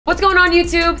What's going on,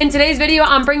 YouTube? In today's video,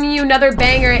 I'm bringing you another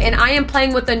banger, and I am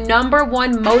playing with the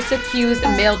 #1 most accused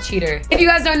male cheater. If you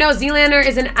guys don't know, zlaner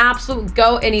is an absolute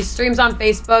GOAT, and he streams on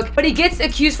Facebook, but he gets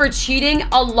accused for cheating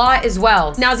a lot as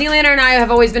well. Now, zlaner and I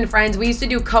have always been friends. We used to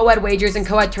do co-ed wagers and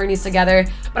co-ed tourneys together,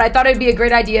 but I thought it'd be a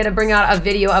great idea to bring out a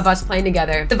video of us playing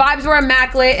together. The vibes were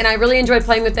immaculate, and I really enjoyed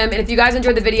playing with them, and if you guys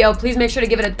enjoyed the video, please make sure to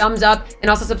give it a thumbs up, and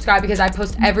also subscribe because I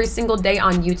post every single day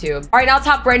on YouTube. All right, now let's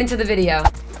hop right into the video.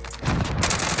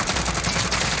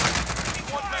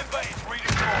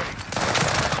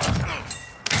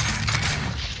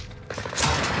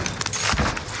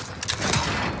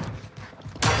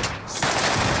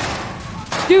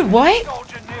 Dude, what?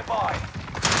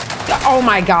 Oh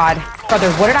my God. Brother,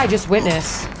 what did I just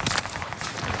witness?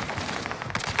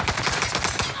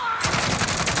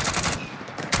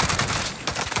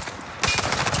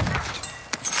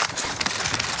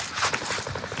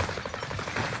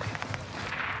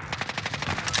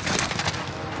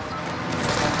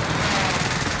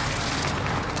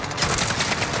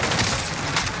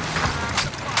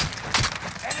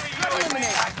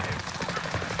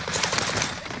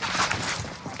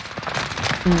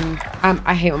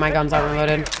 I hate when my guns are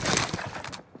reloaded.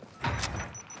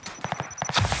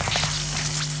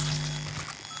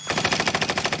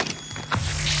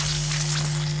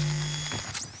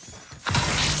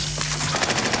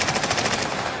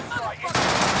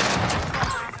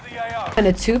 And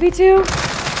a 2v2?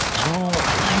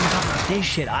 Oh, this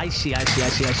shit. I see.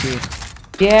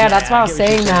 Yeah, that's why I was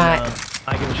saying that.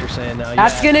 I get what you're saying now.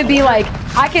 That's gonna be like,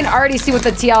 I can already see what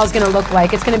the TL is gonna look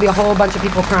like. It's gonna be a whole bunch of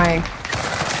people crying.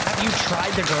 Have you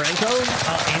tried the Gorenko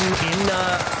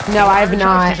No, I have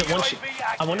not.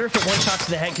 I wonder if it one-shots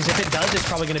to the head, because if it does, it's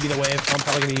probably going to be the wave. I'm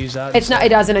probably going to use that. It's not, it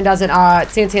doesn't.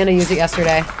 Santana used it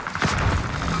yesterday.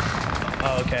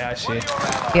 Oh, okay, I see.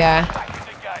 Yeah.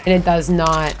 And it does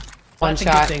not one shot.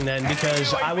 That's a good thing then,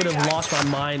 because I would have lost my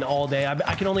mind all day.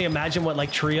 I can only imagine what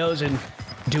like trios and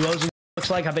duos looks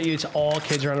like. I bet you it's all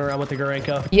kids running around with the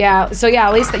Gorenko. Yeah, so yeah,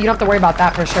 at least you don't have to worry about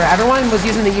that for sure. Everyone was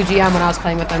using the UGM when I was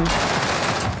playing with them.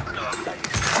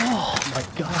 Oh my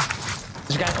God.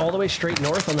 There's a guy all the way straight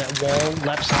north on that wall,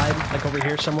 left side, like over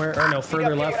here somewhere. Or no,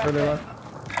 further left.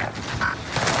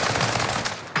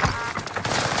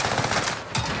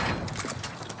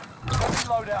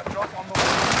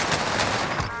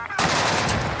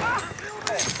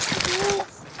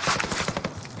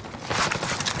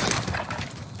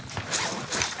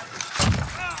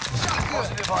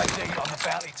 Positive ID on the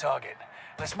bounty target.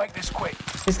 Let's make this quick.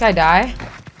 This guy die?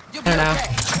 I don't know.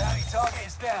 Bounty target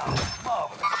is down.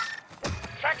 Marvelous.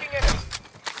 Tracking enemy.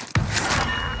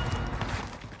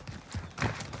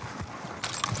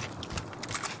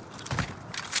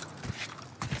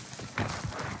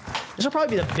 This will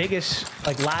probably be the biggest,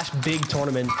 like, last big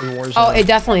tournament in Warzone. Oh, it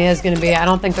definitely is going to be. I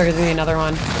don't think there's going to be another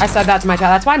one. I said that to my chat.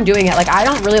 That's why I'm doing it. Like, I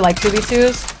don't really like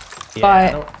 2v2s,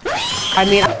 yeah, but I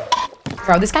mean,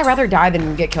 bro, this guy rather die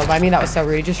than get killed by me. That was so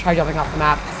rude. He just tried jumping off the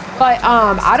map. But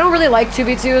I don't really like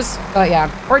 2v2s, but yeah,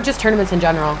 or just tournaments in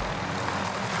general.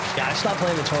 Yeah, I stopped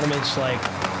playing the tournaments, like,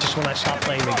 just when I stopped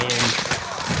playing the game.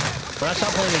 When I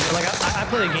stopped playing the game, like, I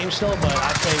play the game still, but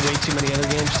I play way too many other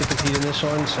games to compete in this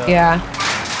one, so. Yeah.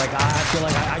 Like, I feel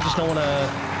like I just don't want to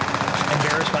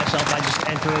embarrass myself. I just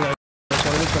enter the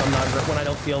tournaments when I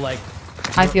don't feel like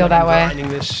I feel that way. Grinding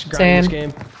this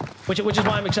game. Which is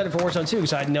why I'm excited for Warzone 2,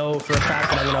 because I know for a fact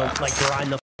that I'm going to, like,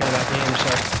 grind the f*** out of that game, so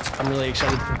I'm really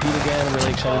excited to compete again. I'm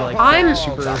really excited to, like,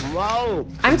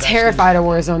 I'm terrified of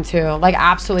Warzone 2. Like,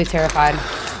 absolutely terrified.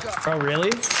 Oh,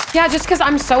 really? Yeah, just because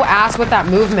I'm so ass with that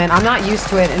movement. I'm not used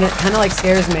to it, and it kind of, like,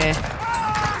 scares me.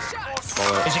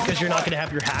 Is it because you're not going to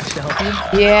have your hacks to help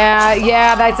you?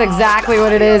 Yeah, that's exactly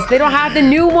what it is. They don't have the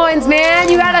new ones, man.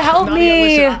 You gotta help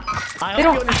me. Listen, I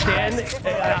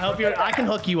hope you understand. I can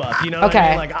hook you up, you know?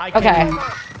 Okay. What I mean?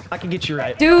 Like, I can get you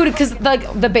right. Dude, because like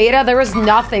the beta, there was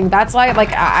nothing. That's like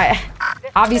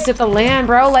obviously at the LAN,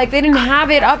 bro. Like, they didn't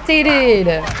have it updated.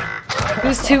 It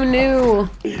was too new.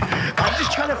 I'm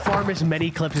just trying to farm as many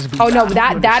clips as we can. Oh no,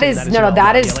 that is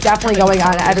definitely going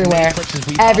on everywhere.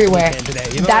 Everywhere.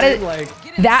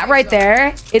 That right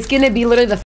there, it's gonna be literally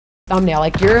the thumbnail.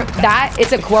 Like,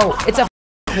 it's a quote. It's a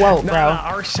quote, bro.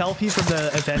 Our selfie from the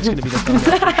event's gonna be the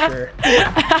thumbnail for sure.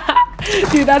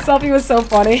 Dude, that selfie was so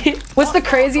funny. What's the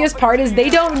craziest part is they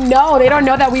don't know. They don't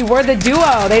know that we were the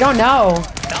duo. They don't know.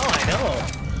 No, I know.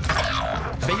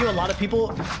 I bet you a lot of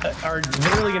people are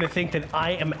literally gonna think that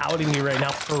I am outing you right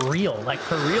now for real. Like,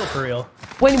 for real.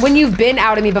 When you've been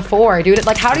outing me before, dude.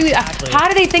 Like, how do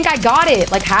they think I got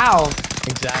it? Like, how?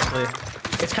 Exactly.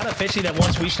 It's kind of fishy that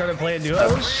once we started playing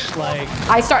duos, like...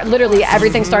 Literally,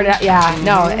 everything started out... Yeah,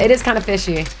 no, it is kind of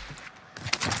fishy.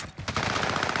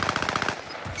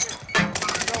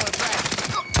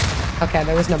 Okay,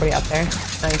 there was nobody up there.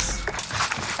 Nice.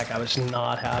 That guy was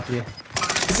not happy.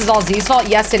 This is all Z's fault?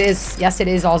 Yes, it is. Yes, it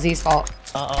is all Z's fault.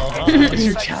 Uh-oh. Is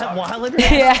your chat wild?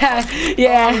 Yeah.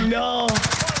 Yeah. Oh, no.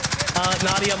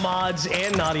 Nadia mods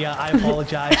and Nadia, I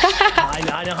apologize. I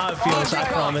know how it feels, I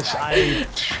promise.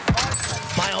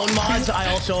 My own mods, I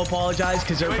also apologize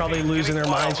because they're probably losing their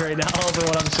minds right now over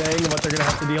what I'm saying and what they're going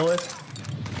to have to deal with.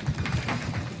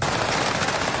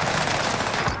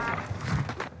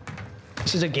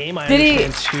 This is a game I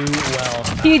understand too well.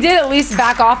 He did at least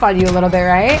back off on you a little bit,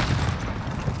 right?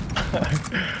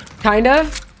 Kind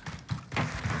of.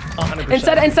 100%.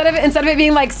 Instead of it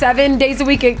being like 7 days a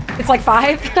week, it's like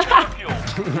 5.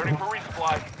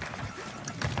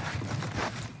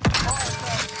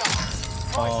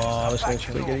 Oh, I was going to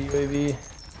try to get a UAV.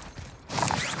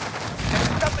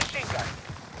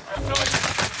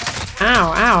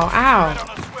 Ow, ow, ow.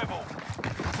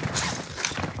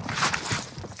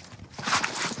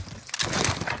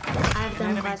 I've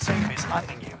done a question.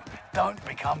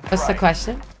 What's the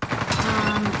question? If I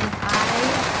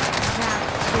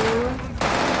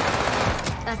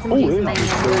have 2 SMGs in my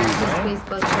hand, do I have to squeeze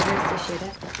both triggers to shoot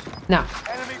it? No.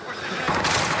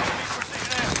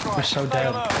 We're so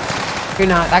dead. You're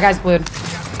not. That guy's blued.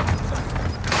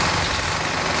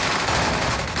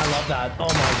 I love that. Oh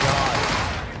my god.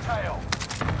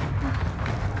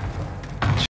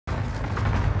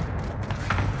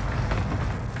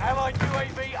 Allied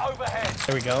UAV overhead.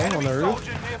 There we go, on the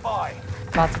roof.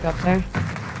 About to go up there.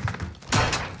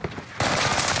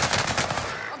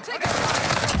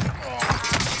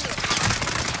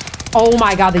 Oh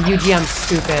my god, the UGM's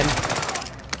stupid.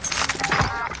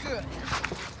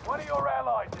 One of your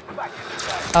allies is back in the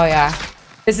game. Oh yeah.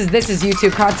 This is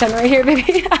YouTube content right here, baby.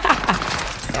 There.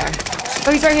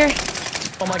 Oh, he's right here.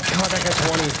 Oh my god, that guy's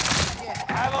 20.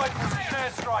 Allied precision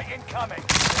airstrike incoming.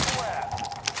 Beware.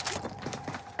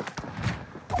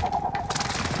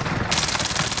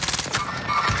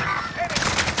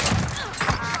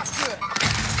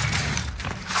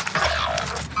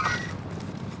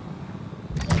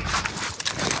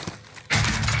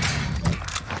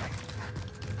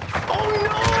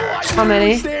 How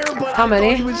many? There, How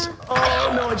many?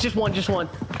 Oh no, it's just one. Just one.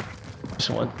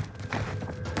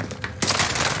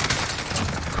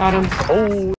 Got him.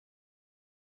 Oh,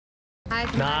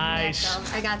 Nice.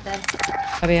 nice. I got this.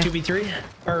 W. 2v3?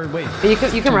 Or wait.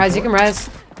 You can res. You can res.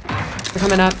 They're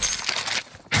coming up.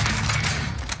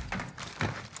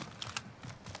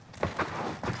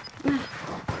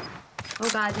 Oh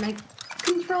god, my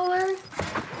controller.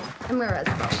 I'm gonna res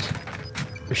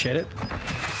both. Appreciate it.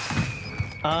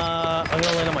 I'm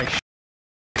gonna land on my.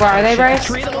 Where are they, Bryce?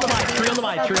 3 on the buy. 3 on the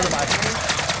buy. 3 on the buy.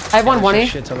 I have 120.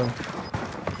 Shit ton of them.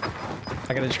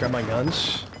 I gotta just grab my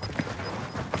guns.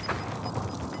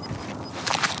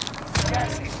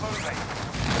 Gas is moving.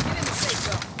 Get in the safe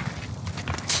zone.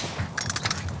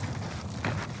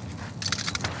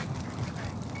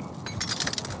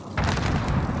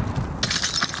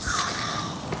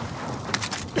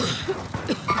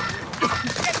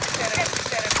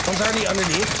 One's already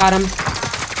underneath. Got him.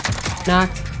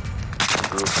 Knocked.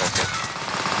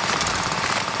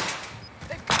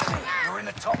 You're in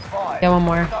the top 5. Yeah, one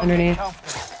more Don't underneath. get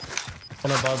comfortable.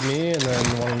 One above me and then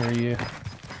one under you.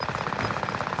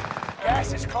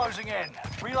 Gas is closing in.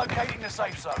 Relocating the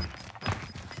safe zone.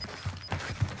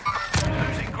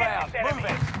 Losing ground. Move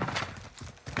it.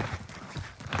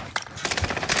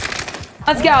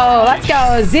 Let's go. Let's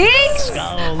go. Z.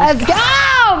 Let's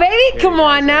go, baby. Come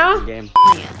on now.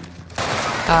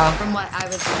 Oh, From what I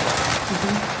was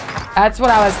that's what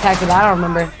I was texted. I don't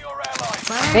remember.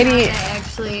 whether or Maybe- not it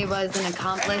actually was an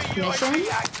accomplished mission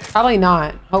Probably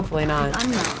not. Hopefully not. is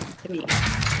unknown to me.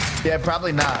 Yeah,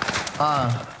 probably not.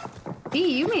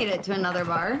 D, you made it to another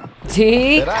bar.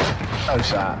 T. Did I? No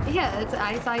shot. Yeah,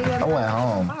 I saw you at I went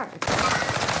home. bar.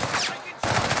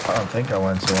 I don't think I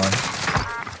went to one.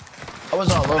 I was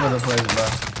all over the place, bro.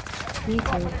 Me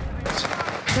too.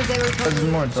 Because they were totally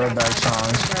more throwback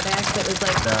songs. Throwbacks. It was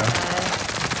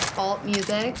like alt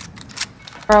music.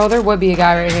 Bro, there would be a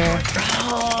guy right here.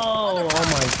 Oh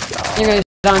my god. You're gonna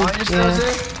shit on. On your Yeah.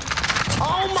 still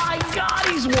Oh my god,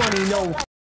 he's 1. No.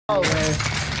 way.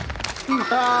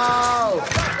 Oh!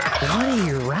 What are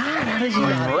you rat? How does he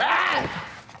not rat?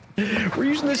 We're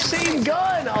using the same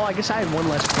gun. Oh, I guess I had one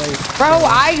less plate. Bro,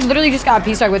 I literally just got a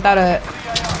piece right without a.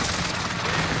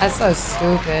 That's so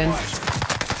stupid.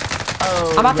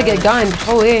 Oh, I'm about to get gunned.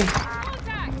 Holy.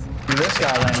 Dude, this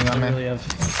guy landing on I me. really have.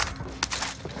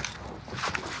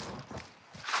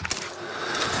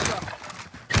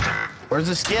 Where's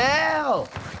the scale?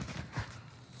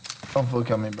 Don't fool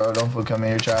kill me, bro. Don't fool kill me.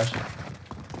 You're trash.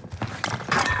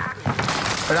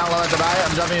 They're not low at the buy.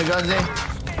 I'm jumping your gun, Z.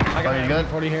 I got you good?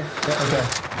 40 here. Yeah. Okay.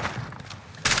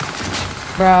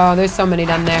 Bro, there's so many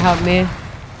down there. Help me.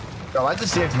 Yo, I like the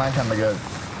CX9 kind of good.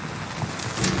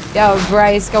 Yo,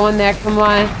 Bryce, go in there. Come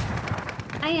on.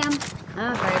 I am.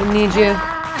 Oh, sorry. I need you.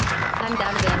 I'm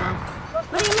down to ammo.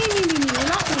 What do you mean you need me? You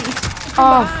left me.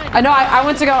 Oh, I know. I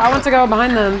want to go. I want to go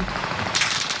behind them.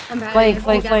 I'm proud Flank, of you.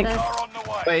 flank, You got flank.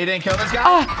 this. Wait, you didn't kill this guy?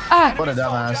 Ah. What a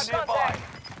dumbass.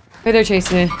 Wait, they're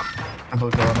chasing me. I'm full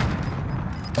killing him.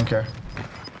 Don't care.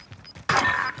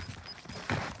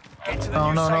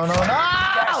 Oh, no.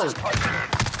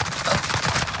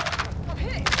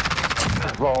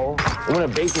 Bro, when a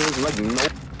bacon is like no.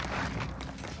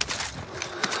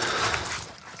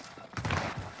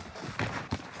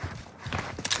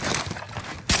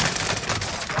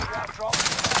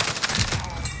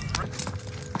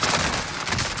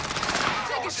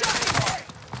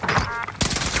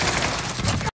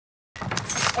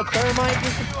 A thermite.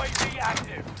 UAV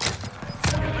active.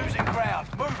 You're losing ground.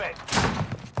 Move it.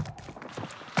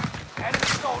 Enemy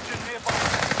soldiers nearby.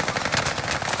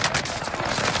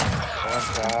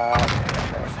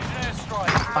 Precision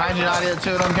airstrike. Behind you, Nadia,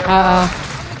 too. Don't care. Oh,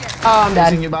 I'm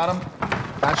Chasing dead. you, bottom.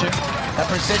 Got you. That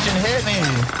precision hit me.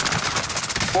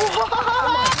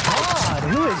 God,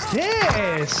 who is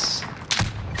this?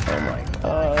 Oh my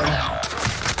god.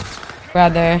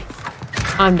 Brother,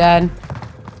 I'm dead.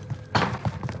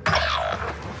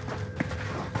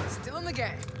 Still in the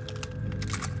game.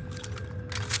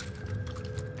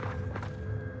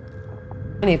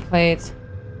 I need plates.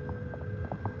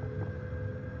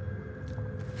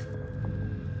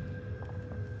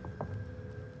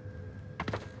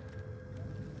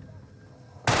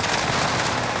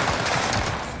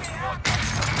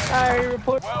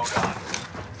 Well done.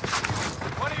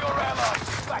 One of your allies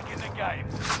is back in the game.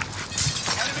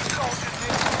 Enemy soldiers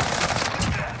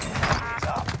nearby. He's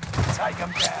up. Take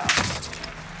him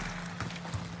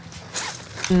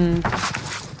down.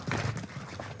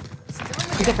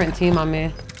 Different team on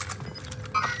me.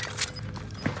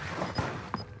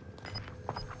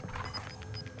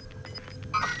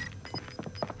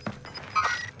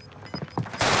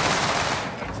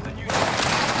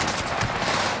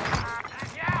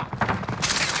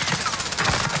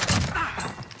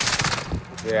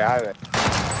 Yeah,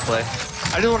 play.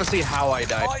 I didn't want to see how I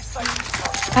died.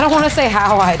 I don't want to say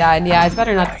how I died. Yeah, it's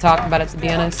better not to talk about it, to be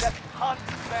honest.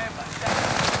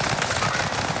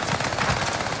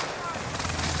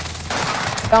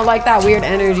 Don't like that weird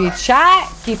energy.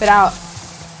 Chat, keep it out.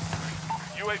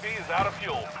 UAV is out of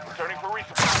fuel. Returning for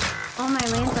resupply. Oh, my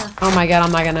Lanza. Oh my god,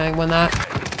 I'm not gonna win that.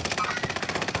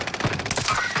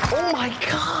 Oh my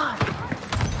god.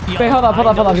 Wait, hold up,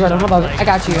 Jordan, hold up. I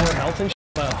got you. Health and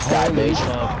but holy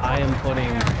fuck, I am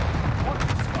putting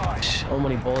so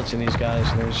many bullets in these guys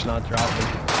and they're just not dropping.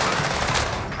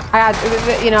 I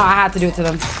had to do it to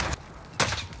them.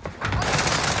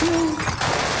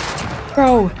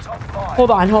 Bro,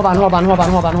 hold on.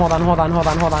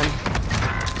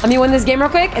 Let me win this game real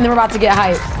quick, and then we're about to get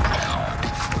hype.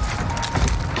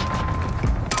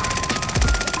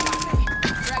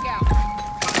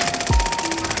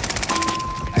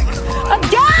 Let's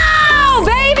go,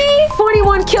 baby!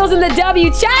 41 kills in the W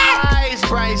chat. Nice,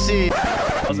 Brycey.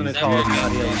 Wasn't it called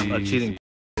Nadia cheating?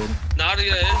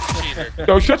 Nadia is a cheater.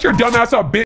 Yo, shut your dumb ass up, bitch.